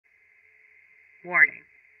Warning.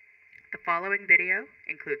 The following video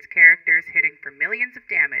includes characters hitting for millions of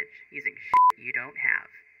damage using shit you don't have.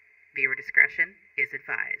 Viewer discretion is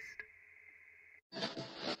advised.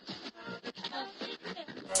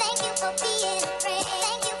 Thank you for being a friend.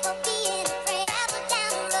 Thank you for being a friend. Travel down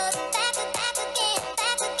the road, back again,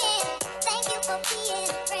 back again. Thank you for being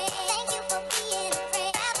a friend. Thank you for being a friend.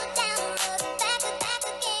 Travel down the road, back again, back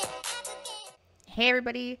again. Hey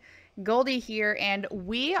everybody, Goldie here, and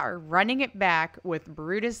we are running it back with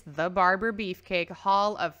Brutus the Barber Beefcake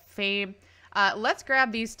Hall of Fame. Let's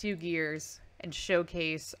grab these two gears and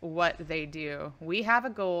showcase what they do. We have a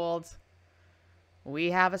gold,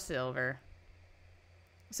 we have a silver.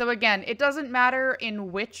 So again, it doesn't matter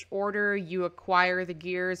in which order you acquire the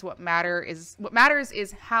gears. What matters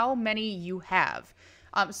is how many you have.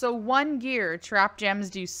 So one gear, trap gems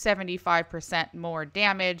do 75% more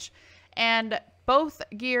damage, and both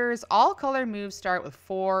gears, all color moves start with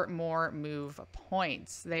 4 more move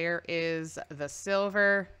points. There is the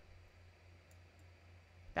silver.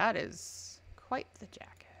 That is quite the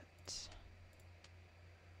jacket.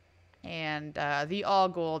 And the all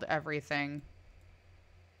gold everything.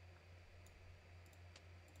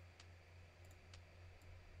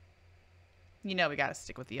 You know we got to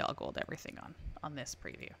stick with the all gold everything on this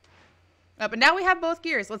preview. But now we have both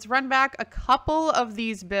gears. Let's run back a couple of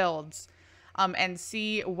these builds and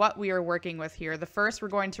see what we are working with here. The first we're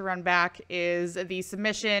going to run back is the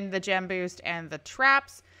submission, the gem boost, and the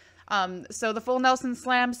traps. So the full Nelson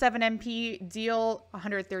Slam, 7 MP, deal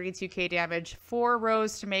 132k damage, 4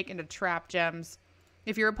 rows to make into trap gems.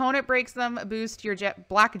 If your opponent breaks them, boost your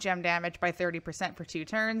black gem damage by 30% for 2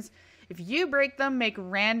 turns. If you break them, make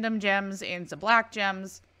random gems into black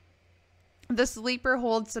gems. The sleeper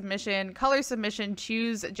hold submission, color submission,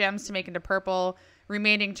 choose gems to make into purple.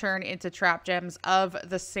 Remaining turn into trap gems of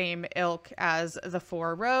the same ilk as the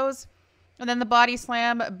 4 rows. And then the body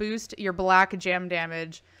slam, boost your black gem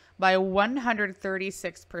damage by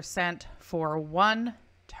 136% for 1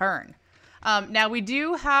 turn. Now we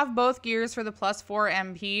do have both gears for the plus 4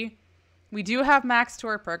 MP. We do have max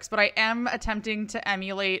tour perks, but I am attempting to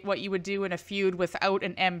emulate what you would do in a feud without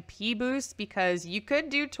an MP boost, because you could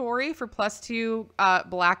do Tori for plus 2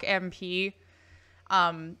 black MP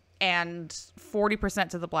and 40%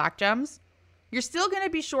 to the black gems. You're still going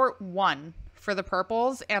to be short 1 for the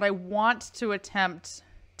purples, and I want to attempt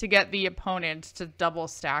to get the opponent to double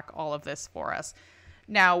stack all of this for us.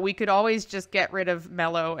 Now, we could always just get rid of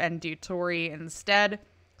Mellow and do Tori instead.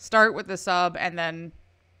 Start with the sub, and then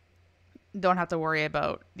don't have to worry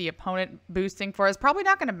about the opponent boosting for us. Probably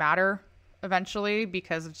not going to matter eventually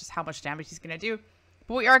because of just how much damage he's going to do.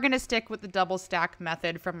 But we are going to stick with the double stack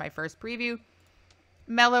method from my first preview.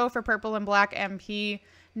 Mellow for purple and black MP,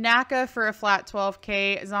 Naka for a flat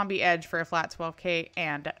 12k, Zombie Edge for a flat 12k,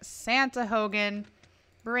 and Santa Hogan.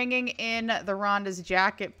 Bringing in the Rhonda's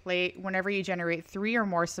jacket plate. Whenever you generate 3 or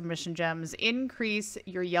more submission gems, increase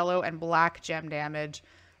your yellow and black gem damage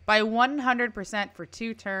by 100% for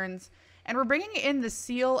 2 turns. And we're bringing in the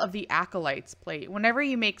Seal of the Acolytes plate. Whenever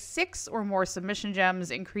you make 6 or more submission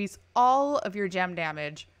gems, increase all of your gem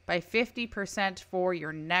damage by 50% for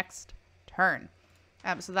your next turn.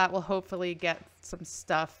 So that will hopefully get some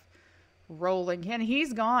stuff rolling. And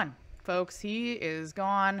he's gone, folks. He is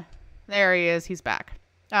gone. There he is. He's back.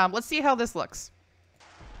 Let's see how this looks.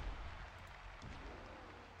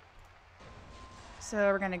 So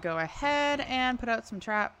we're going to go ahead and put out some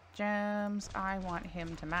trap gems. I want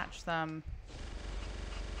him to match them.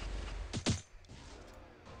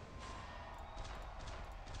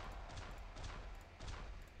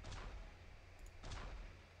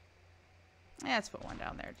 Yeah, let's put one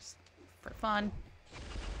down there just for fun.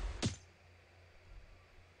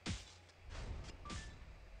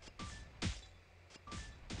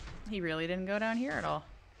 He really didn't go down here at all.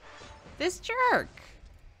 This jerk!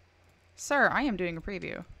 Sir, I am doing a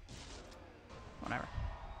preview. Whatever.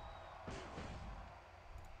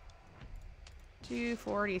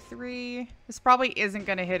 243. This probably isn't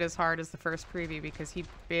going to hit as hard as the first preview because he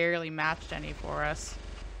barely matched any for us.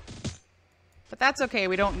 But that's okay.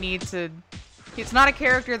 We don't need to... It's not a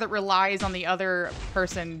character that relies on the other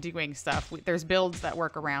person doing stuff. There's builds that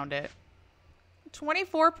work around it.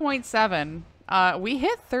 24.7. We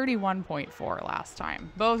hit 31.4 last time.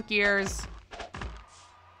 Both gears.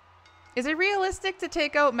 Is it realistic to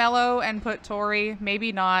take out Mellow and put Tori?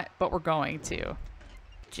 Maybe not, but we're going to.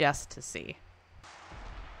 Just to see.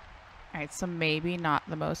 Alright, so maybe not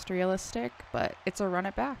the most realistic, but it's a run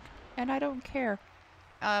it back. And I don't care.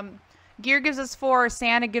 Gear gives us 4,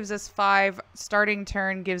 Santa gives us 5, starting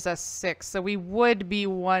turn gives us 6. So we would be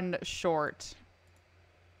 1 short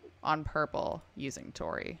on purple using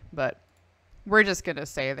Tori, but We're just going to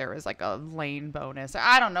say there was like a lane bonus.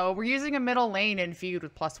 I don't know. We're using a middle lane in feud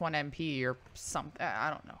with +1 MP or something. I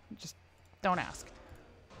don't know. Just don't ask.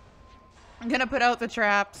 I'm going to put out the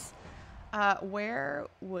traps. Where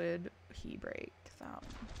would he break them?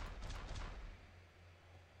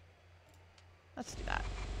 Let's do that.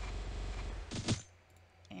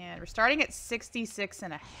 And we're starting at 66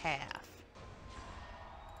 and a half.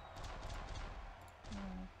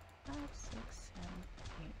 5, 6, 7,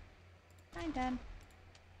 8, 9, 10.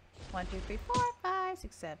 1, 2, 3, 4, 5,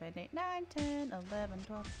 6, 7, 8, 9, 10, 11,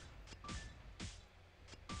 12.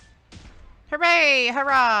 Hooray!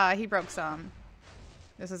 Hurrah! He broke some.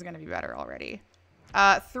 This is going to be better already.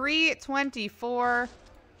 324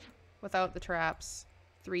 without the traps.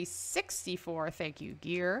 364, thank you,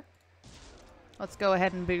 gear. Let's go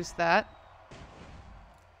ahead and boost that.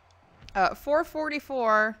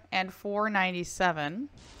 444 and 497.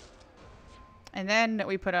 And then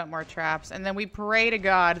we put out more traps. And then we pray to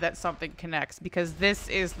God that something connects, because this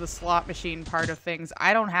is the slot machine part of things.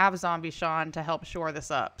 I don't have Zombie Sean to help shore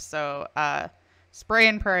this up. So, spray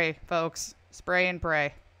and pray, folks. Spray and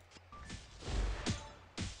pray.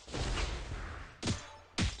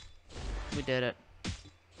 We did it.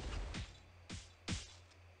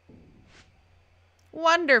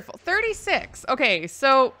 Wonderful. 36. Okay,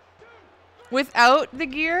 so without the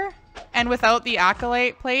gear and without the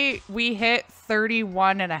Acolyte plate, we hit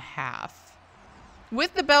 31 and a half.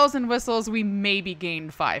 With the bells and whistles, we maybe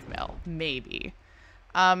gained 5 mil. Maybe.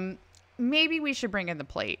 Maybe we should bring in the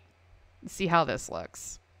plate. See how this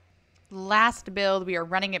looks. Last build, we are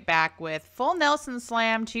running it back with full Nelson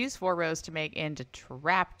Slam. Choose 4 rows to make into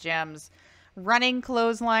trap gems. Running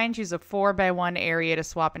Clothesline, choose a 4x1 area to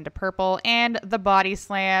swap into purple, and the Body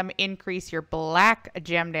Slam, increase your black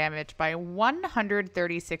gem damage by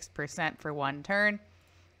 136% for 1 turn.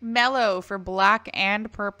 Mellow for black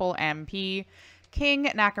and purple MP. King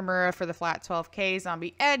Nakamura for the flat 12k,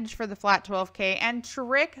 Zombie Edge for the flat 12k, and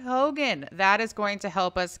Trick Hogan. That is going to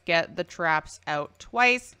help us get the traps out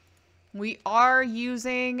twice. We are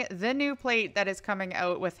using the new plate that is coming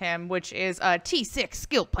out with him, which is a T6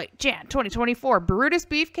 Skill Plate Jan 2024 Brutus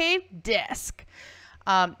Beefcake Disc.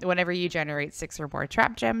 Whenever you generate 6 or more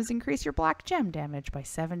trap gems, increase your black gem damage by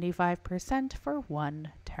 75% for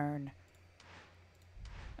 1 turn.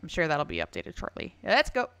 I'm sure that'll be updated shortly. Let's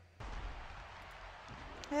go.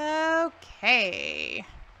 Okay.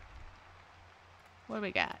 What do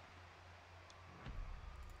we got?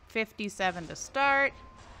 57 to start.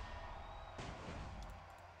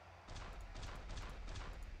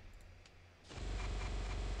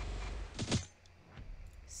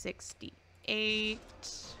 68.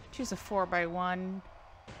 Choose a 4x1.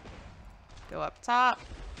 Go up top.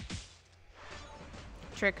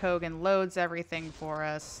 Trick Hogan loads everything for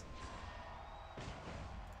us.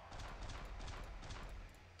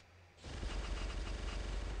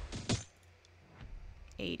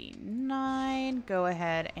 $89. Go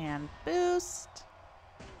ahead and boost.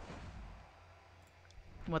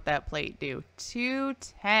 What that plate do?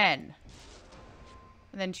 210.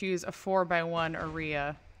 And then choose a 4x1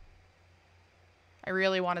 area. I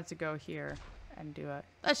really wanted to go here and do it.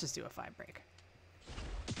 Let's just do a 5 break.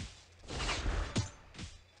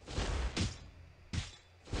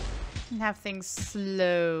 And have things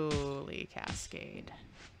slowly cascade.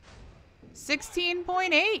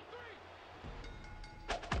 16.8.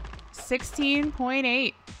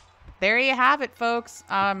 16.8. There you have it, folks.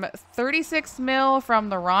 36 mil from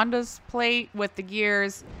the Ronda's plate with the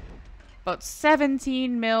gears. About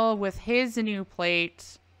 17 mil with his new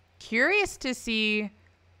plate. Curious to see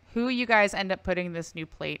who you guys end up putting this new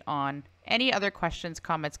plate on. Any other questions,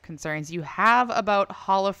 comments, concerns you have about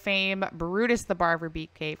Hall of Fame Brutus the Barber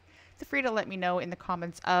Beefcake, feel free to let me know in the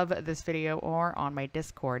comments of this video or on my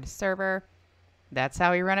Discord server. That's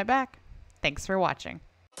how we run it back. Thanks for watching.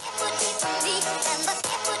 It would be pretty and the